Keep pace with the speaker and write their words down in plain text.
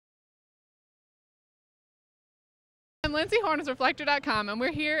I'm Lynsey Horn of Reflector.com, and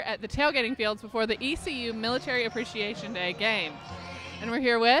we're here at the tailgating fields before the ECU Military Appreciation Day game. And we're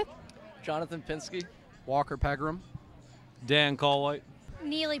here with Jonathan Pinsky, Walker Pegram, Dan Colwhite,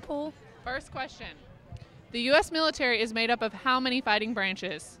 Neely Poole. First question. The U.S. military is made up of how many fighting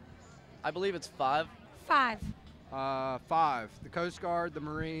branches? I believe it's 5. 5. 5. The Coast Guard, the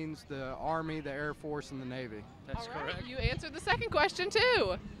Marines, the Army, the Air Force, and the Navy. That's All right, correct. you answered the second question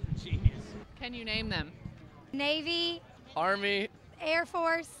too. Jeez. Can you name them? Navy, Army, Air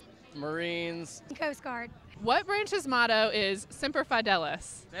Force, Marines. and Coast Guard. What branch's motto is Semper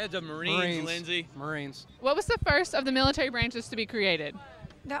Fidelis? That's the Marines, Lynsey. Marines. What was the first of the military branches to be created?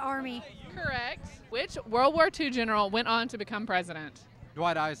 The Army. Correct. Which World War II general went on to become president?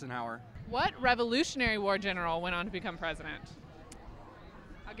 Dwight Eisenhower. What Revolutionary War general went on to become president?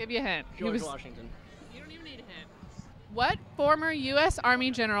 I'll give you a hint. George Washington. You don't even need a hint. What former U.S.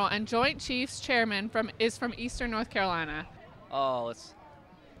 Army general and Joint Chiefs chairman is from Eastern North Carolina? Oh, it's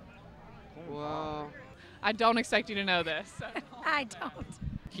Well, I don't expect you to know this. So. I don't.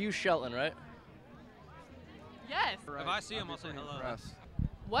 Hugh Shelton, right? Yes. If I see him, I'll say hello. impressed.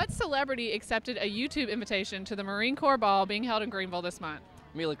 What celebrity accepted a YouTube invitation to the Marine Corps Ball being held in Greenville this month?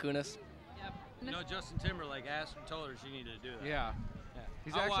 Mila Kunis. Yep. You know, Justin Timberlake asked and told her she needed to do that. Yeah.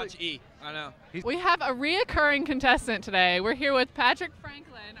 He's I'll actually watch E. I know. We have a reoccurring contestant today. We're here with Patrick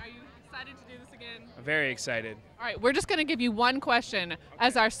Franklin. Are you excited to do this again? Very excited. All right, we're just going to give you one question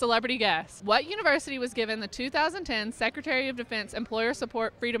as our celebrity guest. What university was given the 2010 Secretary of Defense Employer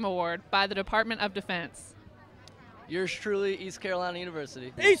Support Freedom Award by the Department of Defense? Yours truly, East Carolina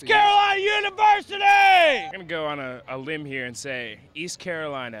University. East Carolina University! I'm going to go on a limb here and say East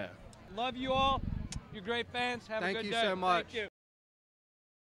Carolina. Love you all. You're great fans. Have a Thank good you day. so much. Thank you.